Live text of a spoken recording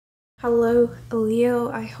Hello, Leo.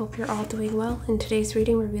 I hope you're all doing well. In today's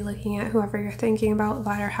reading, we'll be looking at whoever you're thinking about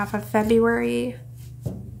latter half of February.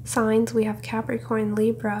 Signs, we have Capricorn,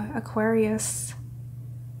 Libra, Aquarius.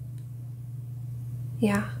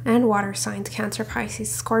 Yeah, and water signs, Cancer, Pisces,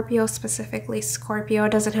 Scorpio, specifically Scorpio.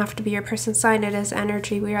 It doesn't have to be your person's sign. It is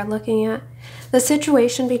energy we are looking at. The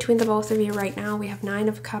situation between the both of you right now, we have 9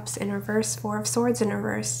 of Cups in reverse, 4 of Swords in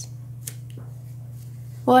reverse.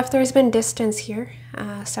 Well, if there's been distance here,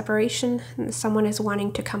 separation, someone is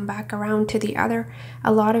wanting to come back around to the other.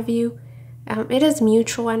 A lot of you, it is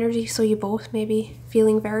mutual energy, so you both may be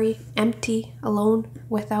feeling very empty, alone,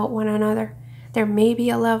 without one another. There may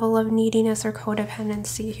be a level of neediness or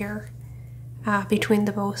codependency here between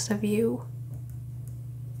the both of you.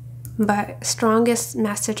 But strongest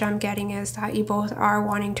message I'm getting is that you both are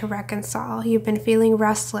wanting to reconcile. You've been feeling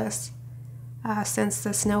restless since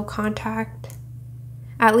this no contact.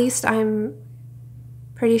 At least I'm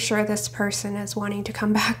pretty sure this person is wanting to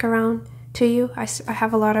come back around to you. I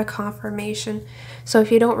have a lot of confirmation. So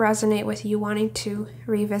if you don't resonate with you wanting to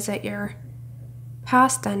revisit your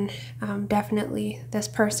past, then definitely this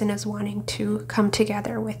person is wanting to come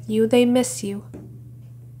together with you. They miss you,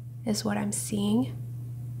 is what I'm seeing.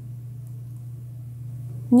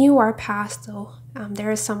 You are past, though.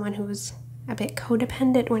 There is someone who's a bit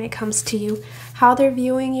codependent when it comes to you. How they're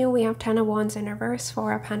viewing you, we have 10 of Wands in reverse,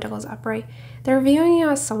 4 of Pentacles upright. They're viewing you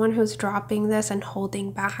as someone who's dropping this and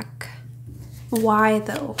holding back. Why,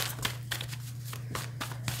 though?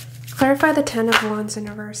 Clarify the 10 of Wands in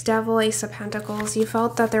reverse, Devil, Ace of Pentacles. You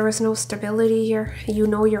felt that there was no stability here. You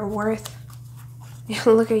know your worth.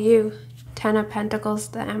 Look at you. 10 of Pentacles,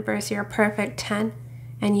 the Empress. You're a perfect 10.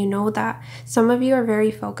 And you know that. Some of you are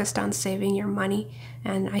very focused on saving your money,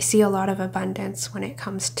 and I see a lot of abundance when it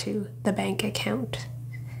comes to the bank account.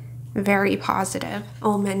 Very positive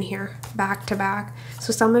omen here, back to back.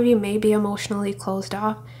 So some of you may be emotionally closed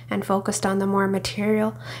off and focused on the more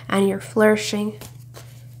material, and you're flourishing.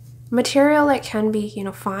 Material, it can be,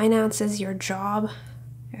 finances, your job,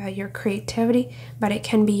 your creativity, but it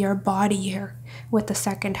can be your body here with the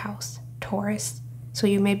second house, Taurus. So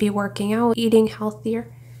you may be working out, eating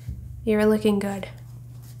healthier. You're looking good.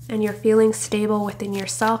 And you're feeling stable within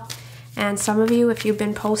yourself. And some of you, if you've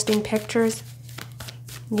been posting pictures,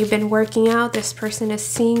 you've been working out, this person is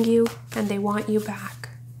seeing you and they want you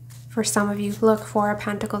back. For some of you, look, 4 of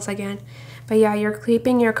Pentacles again. But yeah, you're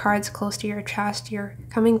keeping your cards close to your chest. You're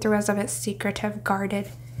coming through as a bit secretive, guarded,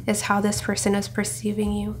 is how this person is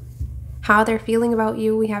perceiving you. How they're feeling about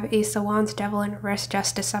you, we have Ace of Wands, Devil in reverse,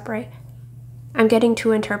 Justice upright. I'm getting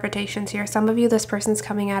 2 interpretations here. Some of you, this person's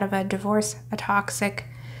coming out of a divorce, a toxic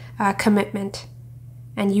commitment,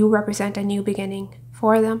 and you represent a new beginning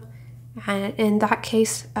for them. And in that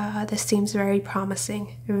case, this seems very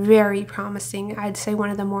promising, very promising. I'd say one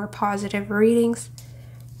of the more positive readings,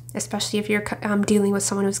 especially if you're dealing with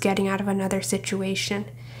someone who's getting out of another situation.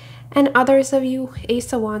 And others of you,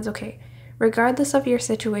 Ace of Wands, okay, regardless of your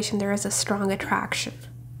situation, there is a strong attraction.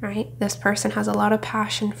 Right? This person has a lot of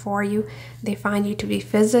passion for you. They find you to be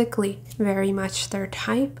physically very much their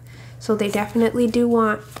type. So they definitely do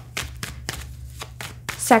want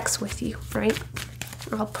sex with you, right?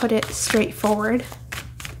 I'll put it straightforward.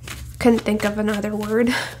 Couldn't think of another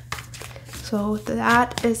word. So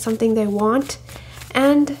that is something they want.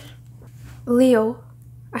 And Leo,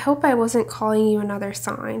 I hope I wasn't calling you another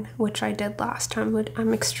sign, which I did last time.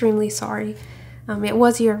 I'm extremely sorry. It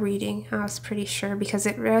was your reading, I was pretty sure, because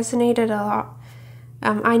it resonated a lot.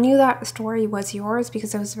 I knew that story was yours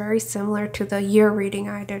because it was very similar to the year reading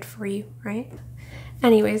I did for you, right?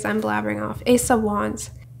 Anyways, I'm blabbering off. Ace of Wands.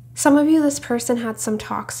 Some of you, this person had some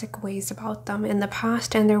toxic ways about them in the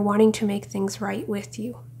past, and they're wanting to make things right with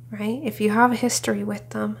you, right? If you have a history with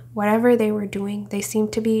them, whatever they were doing, they seem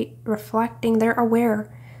to be reflecting, they're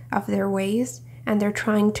aware of their ways, and they're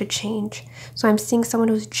trying to change. So I'm seeing someone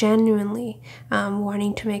who's genuinely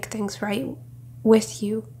wanting to make things right with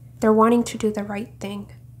you. They're wanting to do the right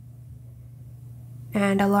thing.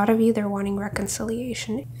 And a lot of you, they're wanting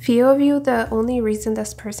reconciliation. Few of you, the only reason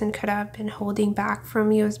this person could have been holding back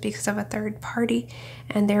from you is because of a third party,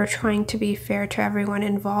 and they're trying to be fair to everyone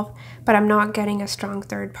involved. But I'm not getting a strong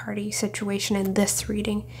third party situation in this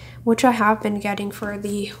reading, which I have been getting for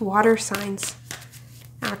the water signs,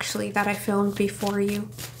 actually, that I filmed before you.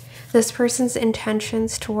 This person's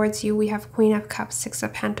intentions towards you, we have Queen of Cups, 6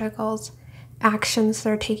 of Pentacles. Actions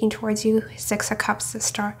they're taking towards you, 6 of Cups, the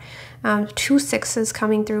Star. 2 sixes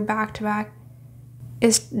coming through back to back.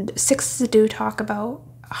 Sixes do talk about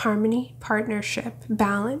harmony, partnership,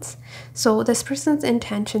 balance. So this person's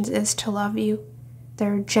intentions is to love you.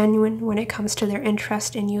 They're genuine when it comes to their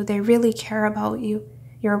interest in you. They really care about you.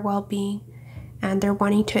 your well-being, and they're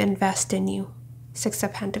wanting to invest in you. Six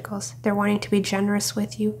of Pentacles. They're wanting to be generous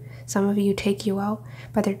with you. Some of you take you out,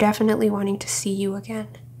 but they're definitely wanting to see you again.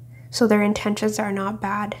 So their intentions are not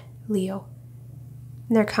bad, Leo.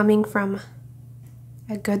 They're coming from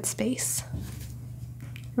a good space.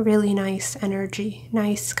 Really nice energy.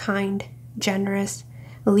 Nice, kind, generous.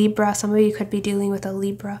 Libra. Some of you could be dealing with a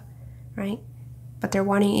Libra, right? But they're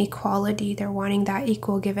wanting equality. They're wanting that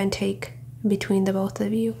equal give and take between the both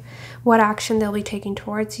of you. What action they'll be taking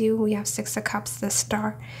towards you? We have Six of Cups, the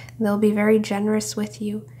Star. They'll be very generous with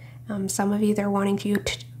you. Some of you, they're wanting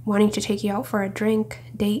to take you out for a drink,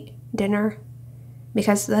 date, dinner,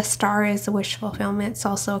 because the Star is the wish fulfillment. It's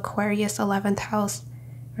also Aquarius, 11th house,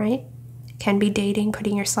 right? Can be dating,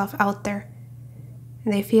 putting yourself out there.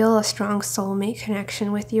 And they feel a strong soulmate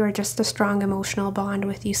connection with you, or just a strong emotional bond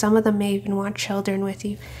with you. Some of them may even want children with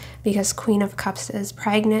you, because Queen of Cups is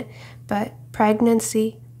pregnant, but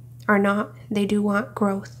pregnancy or not, they do want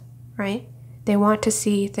growth, right? They want to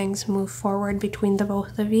see things move forward between the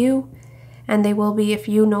both of you, and they will be, if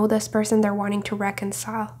you know this person, they're wanting to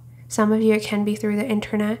reconcile. Some of you, it can be through the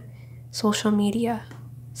internet, social media,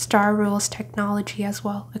 star rules, technology as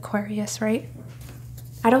well, Aquarius, right?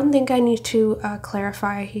 I don't think I need to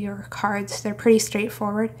clarify your cards. They're pretty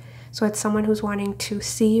straightforward. So it's someone who's wanting to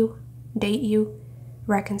see you, date you,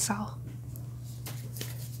 reconcile.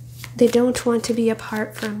 They don't want to be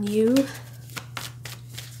apart from you.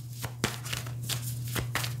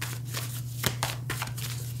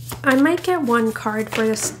 I might get one card for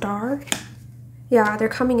the Star. Yeah, they're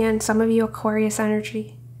coming in. Some of you, Aquarius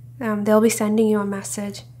energy. They'll be sending you a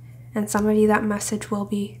message. And some of you, that message will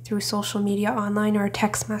be through social media, online, or a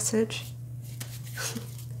text message.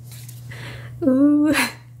 Ooh.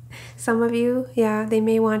 Some of you, yeah, they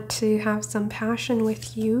may want to have some passion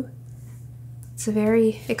with you. It's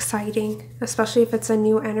very exciting, especially if it's a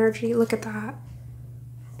new energy. Look at that.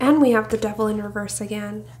 And we have the Devil in reverse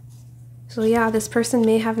again. So yeah, this person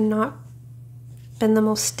may have not been the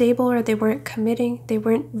most stable, or they weren't committing. They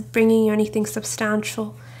weren't bringing you anything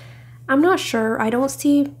substantial. I'm not sure.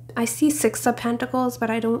 I see Six of Pentacles, but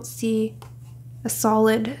I don't see a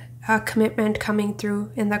solid commitment coming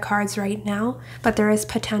through in the cards right now. But there is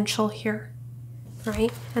potential here,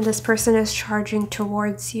 right? And this person is charging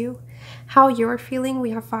towards you. How you're feeling,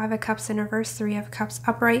 we have Five of Cups in reverse, Three of Cups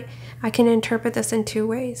upright. I can interpret this in two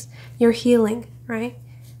ways. You're healing, right?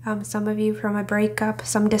 Some of you from a breakup,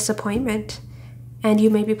 some disappointment, and you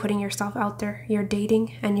may be putting yourself out there. You're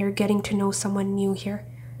dating and you're getting to know someone new here.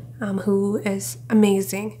 Who is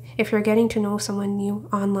amazing. If you're getting to know someone new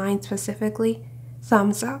online specifically,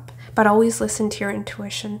 thumbs up. But always listen to your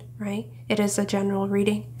intuition, right? It is a general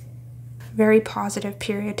reading. Very positive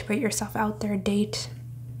period to put yourself out there, date.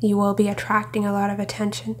 You will be attracting a lot of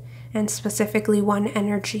attention, and specifically one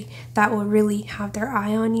energy that will really have their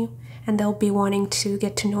eye on you, and they'll be wanting to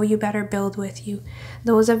get to know you better, build with you.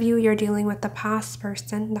 Those of you, you're dealing with the past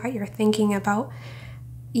person that you're thinking about,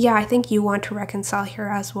 yeah, I think you want to reconcile here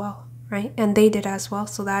as well, right? And they did as well,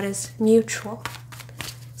 so that is mutual.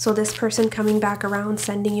 So this person coming back around,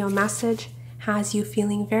 sending you a message, has you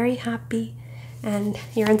feeling very happy, and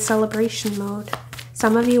you're in celebration mode.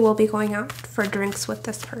 Some of you will be going out for drinks with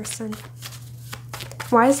this person.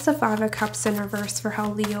 Why is the Five of Cups in reverse for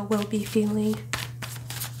how Leo will be feeling?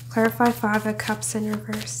 Clarify Five of Cups in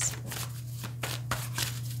reverse.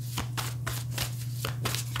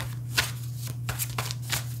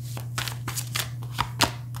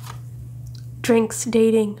 Drinks,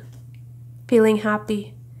 dating, feeling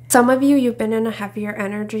happy. Some of you, you've been in a heavier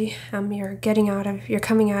energy. You're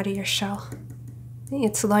coming out of your shell.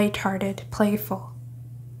 It's lighthearted, playful.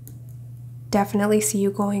 Definitely see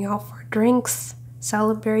you going out for drinks,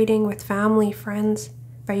 celebrating with family, friends.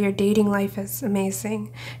 But your dating life is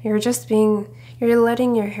amazing. You're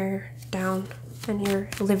letting your hair down and you're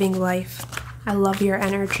living life. I love your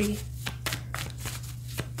energy.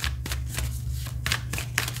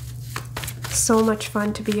 So much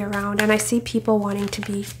fun to be around, and I see people wanting to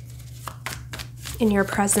be in your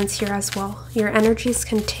presence here as well. Your energy is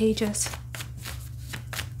contagious.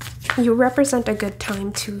 You represent a good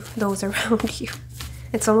time to those around you.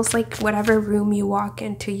 It's almost like whatever room you walk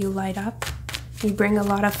into, you light up. You bring a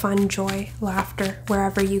lot of fun, joy, laughter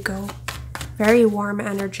wherever you go. Very warm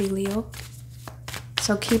energy, Leo.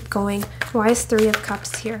 So keep going. Why is Three of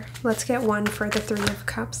Cups here? Let's get one for the Three of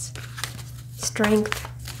Cups. Strength.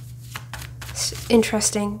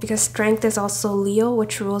 Interesting, because strength is also Leo,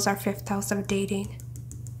 which rules our 5th house of dating.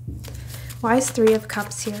 Why is Three of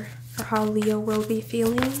Cups here for how Leo will be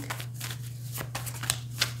feeling?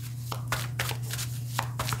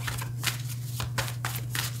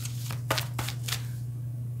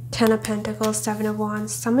 Ten of Pentacles, Seven of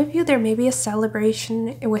Wands. Some of you, there may be a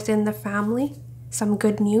celebration within the family, some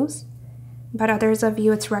good news. But others of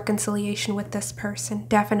you, it's reconciliation with this person.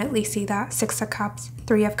 Definitely see that. Six of Cups,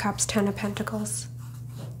 Three of Cups, Ten of Pentacles.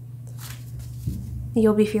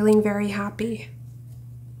 You'll be feeling very happy.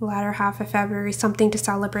 Latter half of February, something to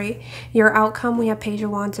celebrate. Your outcome, we have Page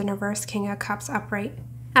of Wands in reverse, King of Cups upright.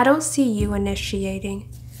 I don't see you initiating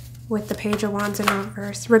with the Page of Wands in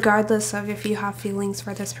reverse, regardless of if you have feelings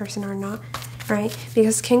for this person or not, right?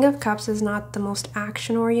 Because King of Cups is not the most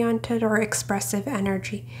action-oriented or expressive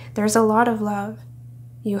energy. There's a lot of love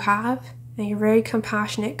you have, and you're a very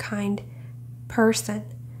compassionate, kind person,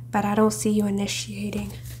 but I don't see you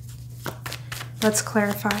initiating. Let's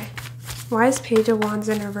clarify. Why is Page of Wands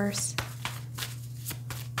in reverse?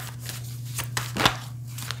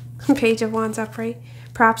 Page of Wands upright.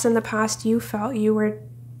 Perhaps in the past you felt you were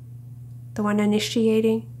the one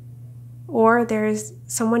initiating, or there's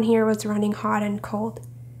someone here was running hot and cold,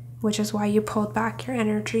 which is why you pulled back your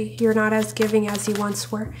energy. You're not as giving as you once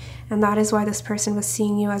were, and that is why this person was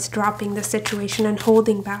seeing you as dropping the situation and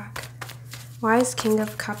holding back. Why is King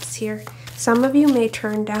of Cups here? Some of you may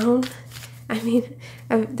turn down. I mean,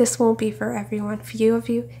 this won't be for everyone. Few of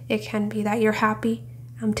you, it can be that you're happy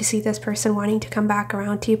to see this person wanting to come back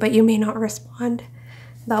around to you, but you may not respond.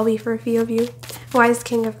 That'll be for a few of you. Why is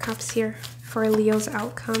King of Cups here for Leo's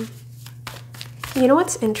outcome? You know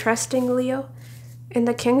what's interesting, Leo? In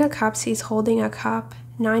the King of Cups, he's holding a cup.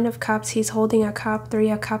 Nine of Cups, he's holding a cup.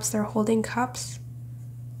 Three of Cups, they're holding cups.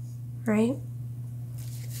 Right?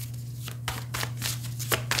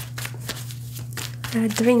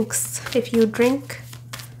 Drinks. If you drink.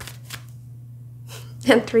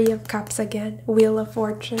 And Three of Cups again. Wheel of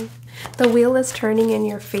Fortune. The wheel is turning in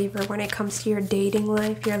your favor when it comes to your dating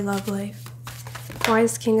life, your love life. Why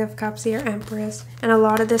is King of Cups here? Empress. And a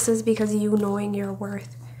lot of this is because you knowing your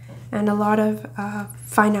worth. And a lot of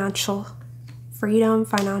financial freedom,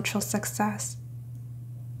 financial success.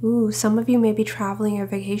 Ooh, some of you may be traveling a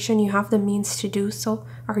vacation. You have the means to do so,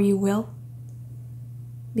 or you will.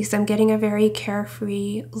 Because I'm getting a very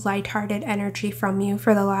carefree, lighthearted energy from you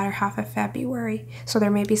for the latter half of February. So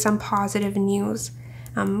there may be some positive news,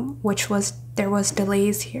 there was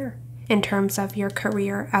delays here in terms of your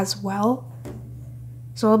career as well.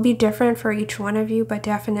 So it'll be different for each one of you, but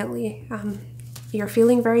definitely you're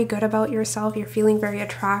feeling very good about yourself. You're feeling very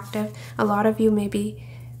attractive. A lot of you may be,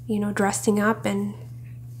 dressing up and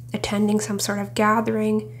attending some sort of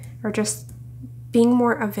gathering, or just being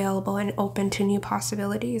more available and open to new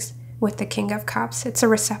possibilities with the King of Cups. It's a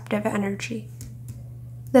receptive energy.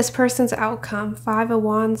 This person's outcome, Five of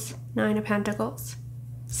Wands, Nine of Pentacles.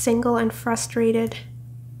 Single and frustrated.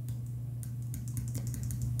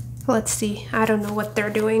 Let's see. I don't know what they're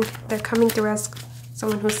doing. They're coming through as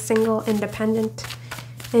someone who's single, independent,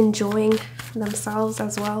 enjoying themselves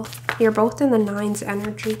as well. You're both in the Nines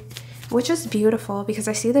energy, which is beautiful because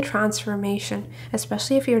I see the transformation,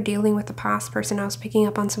 especially if you're dealing with a past person. I was picking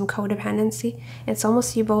up on some codependency. It's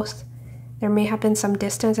almost you both, there may have been some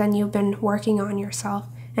distance and you've been working on yourself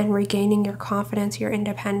and regaining your confidence, your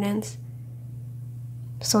independence.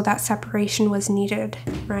 So that separation was needed,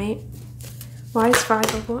 right? Why is Five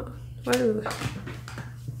of Wands? Whoa.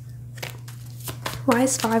 Why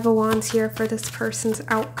is Five of Wands here for this person's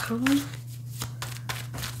outcome?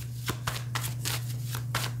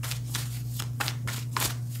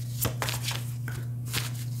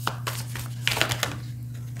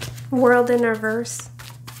 World in reverse.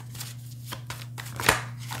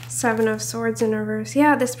 Seven of Swords in reverse.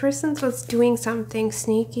 Yeah, this person was doing something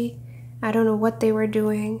sneaky. I don't know what they were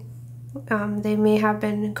doing. They may have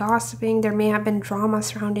been gossiping. There may have been drama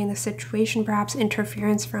surrounding the situation, perhaps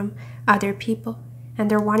interference from other people.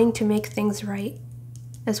 And they're wanting to make things right,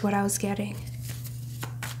 is what I was getting.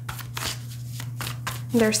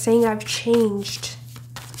 They're saying I've changed.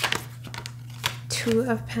 Two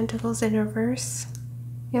of Pentacles in reverse.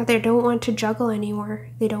 Yeah, they don't want to juggle anymore.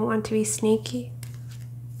 They don't want to be sneaky.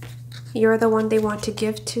 You're the one they want to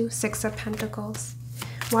give to. Six of Pentacles.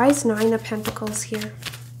 Why is Nine of Pentacles here?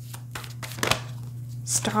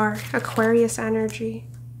 Star, Aquarius energy.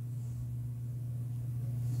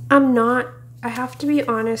 I have to be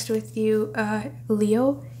honest with you,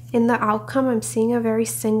 Leo. In the outcome, I'm seeing a very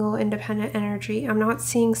single, independent energy. I'm not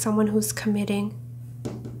seeing someone who's committing.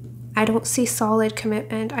 I don't see solid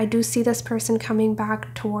commitment. I do see this person coming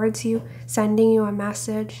back towards you, sending you a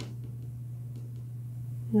message.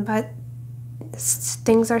 But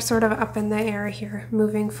things are sort of up in the air here,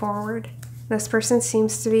 moving forward. This person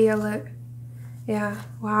seems to be yeah,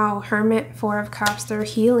 wow, Hermit, Four of Cups. They're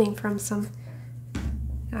healing from some,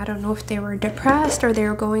 I don't know if they were depressed or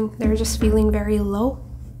they're just feeling very low.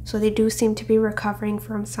 So they do seem to be recovering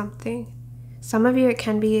from something. Some of you, it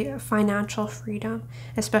can be financial freedom,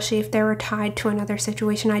 especially if they were tied to another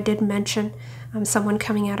situation. I did mention someone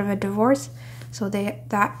coming out of a divorce, so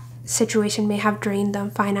that situation may have drained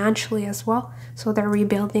them financially as well. So they're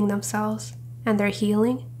rebuilding themselves and they're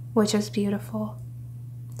healing, which is beautiful.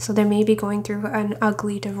 So they may be going through an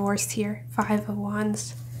ugly divorce here, 5 of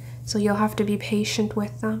Wands. So you'll have to be patient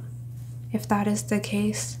with them if that is the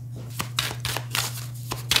case.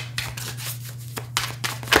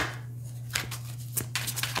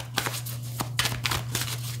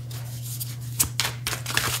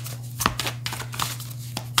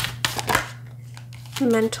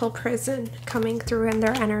 Mental prison coming through in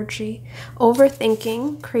their energy.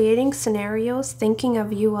 Overthinking, creating scenarios, thinking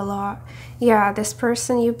of you a lot. Yeah, this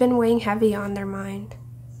person, you've been weighing heavy on their mind.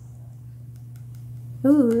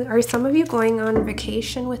 Ooh, are some of you going on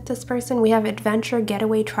vacation with this person? We have adventure,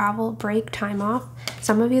 getaway, travel, break, time off.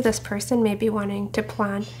 Some of you, this person may be wanting to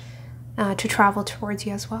plan to travel towards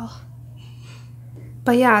you as well.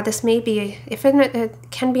 But yeah, this may be, if it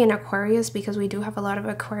can be an Aquarius, because we do have a lot of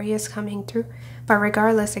Aquarius coming through. But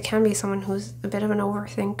regardless, it can be someone who's a bit of an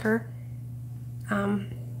overthinker.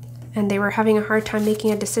 And they were having a hard time making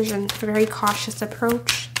a decision. A very cautious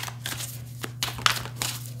approach.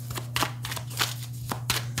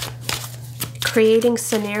 Creating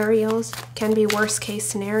scenarios, can be worst case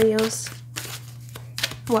scenarios.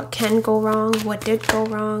 What can go wrong? What did go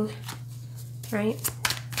wrong? Right?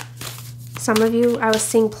 Some of you, I was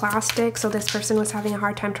seeing plastic, so this person was having a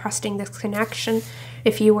hard time trusting this connection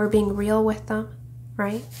if you were being real with them,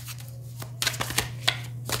 right?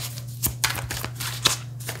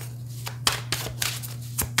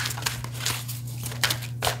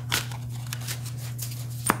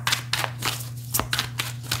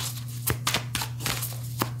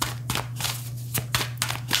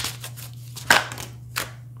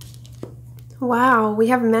 Wow, we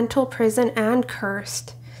have mental prison and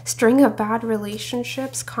cursed. String of bad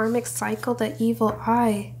relationships, karmic cycle, the evil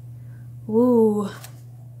eye. Ooh.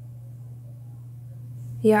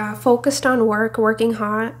 Yeah, focused on work, working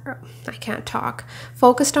hard. I can't talk.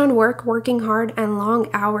 Focused on work, working hard, and long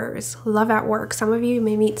hours. Love at work. Some of you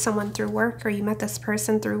may meet someone through work, or you met this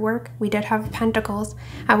person through work. We did have Pentacles.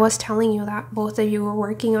 I was telling you that both of you were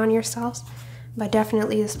working on yourselves, but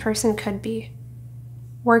definitely this person could be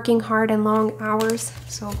working hard and long hours.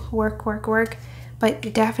 So work, work, work.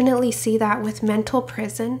 But definitely see that with mental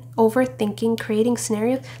prison, overthinking, creating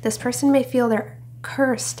scenarios, this person may feel they're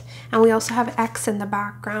cursed. And we also have X in the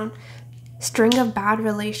background. String of bad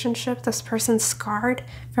relationships, this person's scarred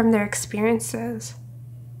from their experiences.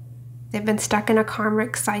 They've been stuck in a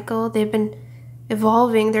karmic cycle. They've been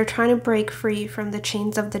evolving. They're trying to break free from the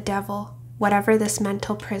chains of the devil, whatever this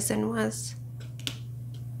mental prison was.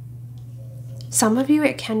 Some of you,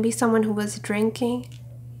 it can be someone who was drinking.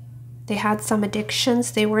 They had some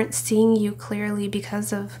addictions. They weren't seeing you clearly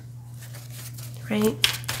because of, right,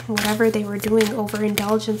 whatever they were doing,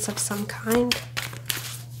 overindulgence of some kind.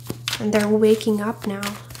 And they're waking up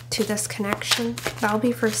now to this connection. That'll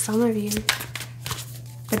be for some of you.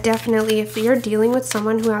 But definitely, if you're dealing with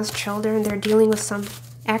someone who has children, they're dealing with some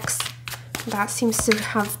ex, that seems to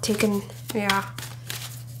have taken, yeah,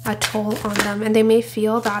 a toll on them. And they may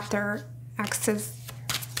feel that their ex is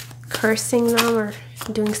cursing them or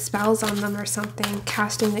doing spells on them or something,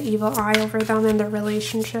 casting the evil eye over them in their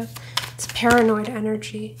relationship. It's paranoid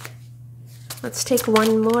energy. Let's take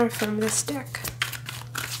one more from this deck.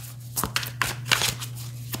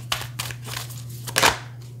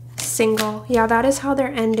 Single. Yeah, that is how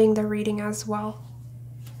they're ending the reading as well.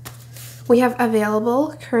 We have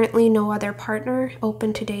available, currently no other partner,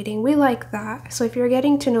 open to dating. We like that. So if you're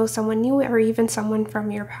getting to know someone new or even someone from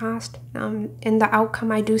your past, in the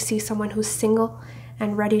outcome I do see someone who's single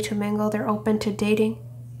and ready to mingle. They're open to dating.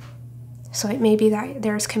 So it may be that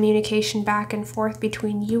there's communication back and forth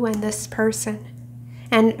between you and this person.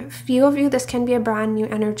 And a few of you, this can be a brand new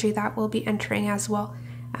energy that will be entering as well.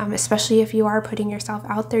 Especially if you are putting yourself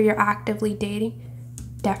out there, you're actively dating,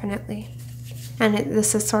 definitely. And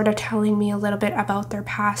this is sort of telling me a little bit about their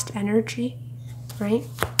past energy, right?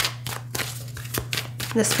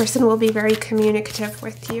 This person will be very communicative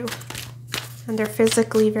with you, and they're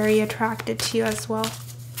physically very attracted to you as well.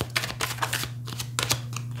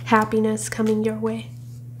 Happiness coming your way.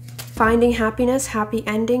 Finding happiness, happy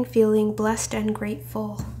ending, feeling blessed and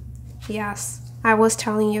grateful. Yes, I was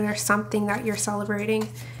telling you there's something that you're celebrating.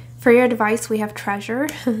 For your advice, we have treasure.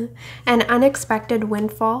 An unexpected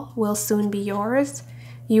windfall will soon be yours.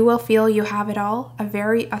 You will feel you have it all. A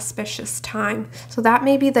very auspicious time. So that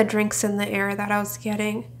may be the drinks in the air that I was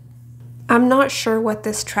getting. I'm not sure what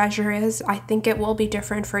this treasure is. I think it will be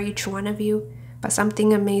different for each one of you, but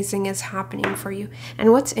something amazing is happening for you.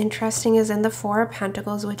 And what's interesting is in the Four of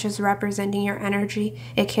Pentacles, which is representing your energy,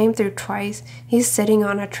 it came through twice. He's sitting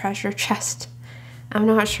on a treasure chest. I'm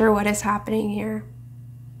not sure what is happening here.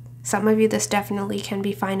 Some of you, this definitely can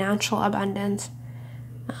be financial abundance.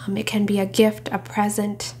 It can be a gift, a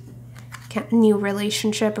present, new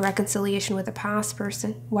relationship, a reconciliation with a past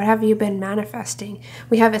person. What have you been manifesting?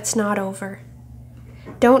 We have it's not over.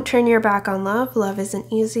 Don't turn your back on love. Love isn't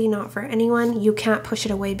easy, not for anyone. You can't push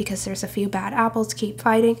it away because there's a few bad apples. Keep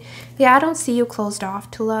fighting. Yeah, I don't see you closed off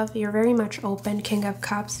to love. You're very much open, King of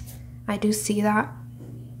Cups. I do see that.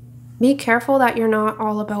 Be careful that you're not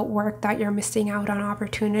all about work, that you're missing out on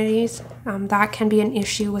opportunities. That can be an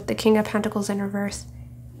issue with the King of Pentacles in reverse.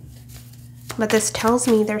 But this tells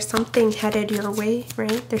me there's something headed your way,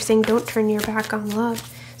 right? They're saying don't turn your back on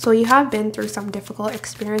love. So you have been through some difficult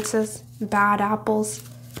experiences, bad apples.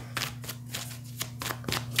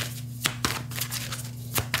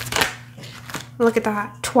 Look at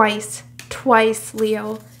that, twice,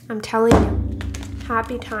 Leo. I'm telling you.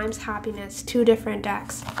 Happy times, happiness, two different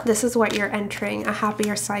decks. This is what you're entering, a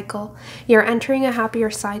happier cycle. You're entering a happier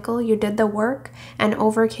cycle. You did the work and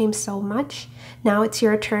overcame so much. Now it's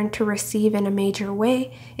your turn to receive in a major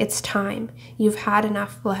way. It's time. You've had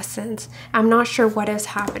enough lessons. I'm not sure what is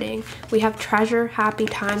happening. We have treasure, happy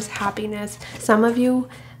times, happiness. Some of you,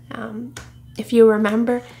 if you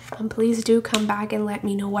remember, please do come back and let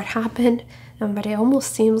me know what happened. But it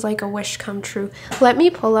almost seems like a wish come true. Let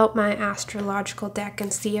me pull out my astrological deck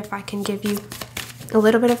and see if I can give you a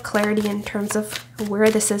little bit of clarity in terms of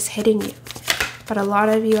where this is hitting you. But a lot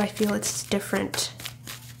of you, I feel it's different.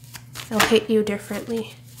 It'll hit you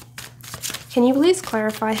differently. Can you please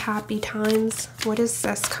clarify happy times? What is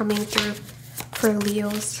this coming through for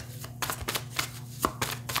Leos?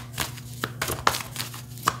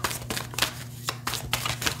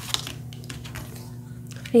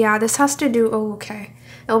 Yeah, this has to do, oh, okay.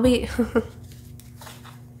 It'll be,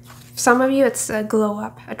 some of you, it's a glow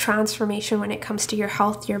up, a transformation when it comes to your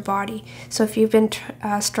health, your body. So if you've been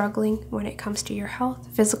struggling when it comes to your health,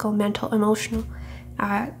 physical, mental, emotional,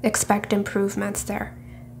 expect improvements there.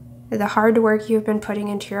 The hard work you've been putting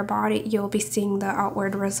into your body, you'll be seeing the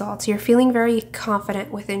outward results. You're feeling very confident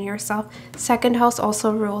within yourself. Second house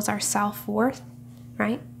also rules our self-worth.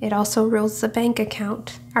 Right? It also rules the bank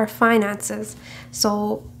account, our finances.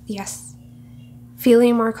 So yes,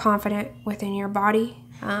 feeling more confident within your body,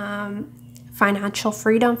 financial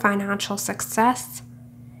freedom, financial success.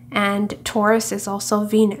 And Taurus is also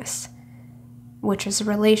Venus, which is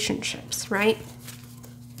relationships, right?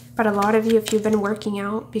 But a lot of you, if you've been working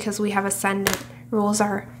out, because we have ascendant, rules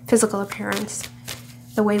our physical appearance,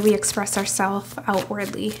 the way we express ourselves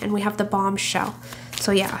outwardly, and we have the bombshell.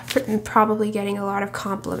 So yeah, probably getting a lot of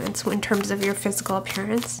compliments in terms of your physical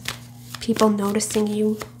appearance. People noticing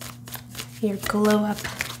you, your glow up.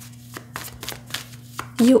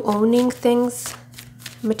 You owning things,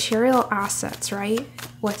 material assets, right?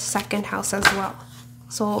 With second house as well.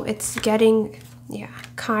 So it's getting, yeah,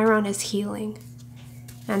 Chiron is healing.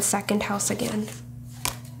 And second house again.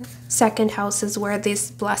 Second house is where these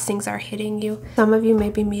blessings are hitting you. Some of you may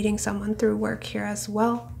be meeting someone through work here as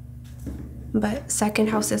well. But second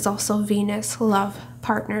house is also Venus, love,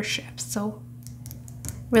 partnerships. So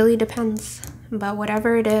really depends. But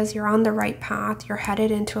whatever it is, you're on the right path. You're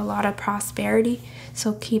headed into a lot of prosperity.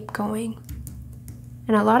 So keep going.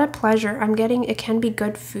 And a lot of pleasure. I'm getting, it can be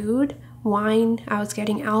good food, wine. I was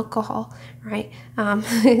getting alcohol, right?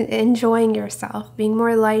 Enjoying yourself, being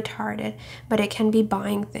more lighthearted. But it can be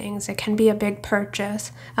buying things. It can be a big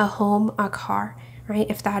purchase, a home, a car, right?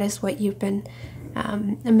 If that is what you've been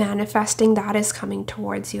manifesting, that is coming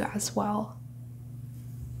towards you as well.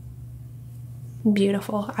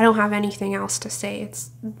 Beautiful. I don't have anything else to say.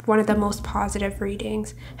 It's one of the most positive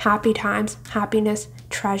readings. Happy times, happiness,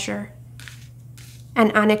 treasure,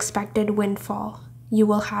 an unexpected windfall. You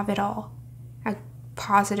will have it all. A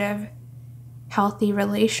positive, healthy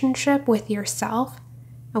relationship with yourself,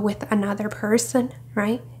 with another person,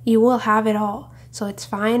 right? You will have it all. So it's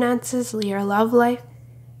finances, your love life,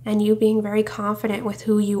 and you being very confident with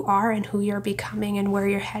who you are and who you're becoming and where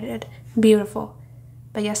you're headed. Beautiful.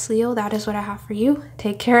 But yes, Leo, that is what I have for you.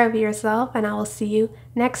 Take care of yourself, and I will see you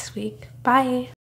next week. Bye.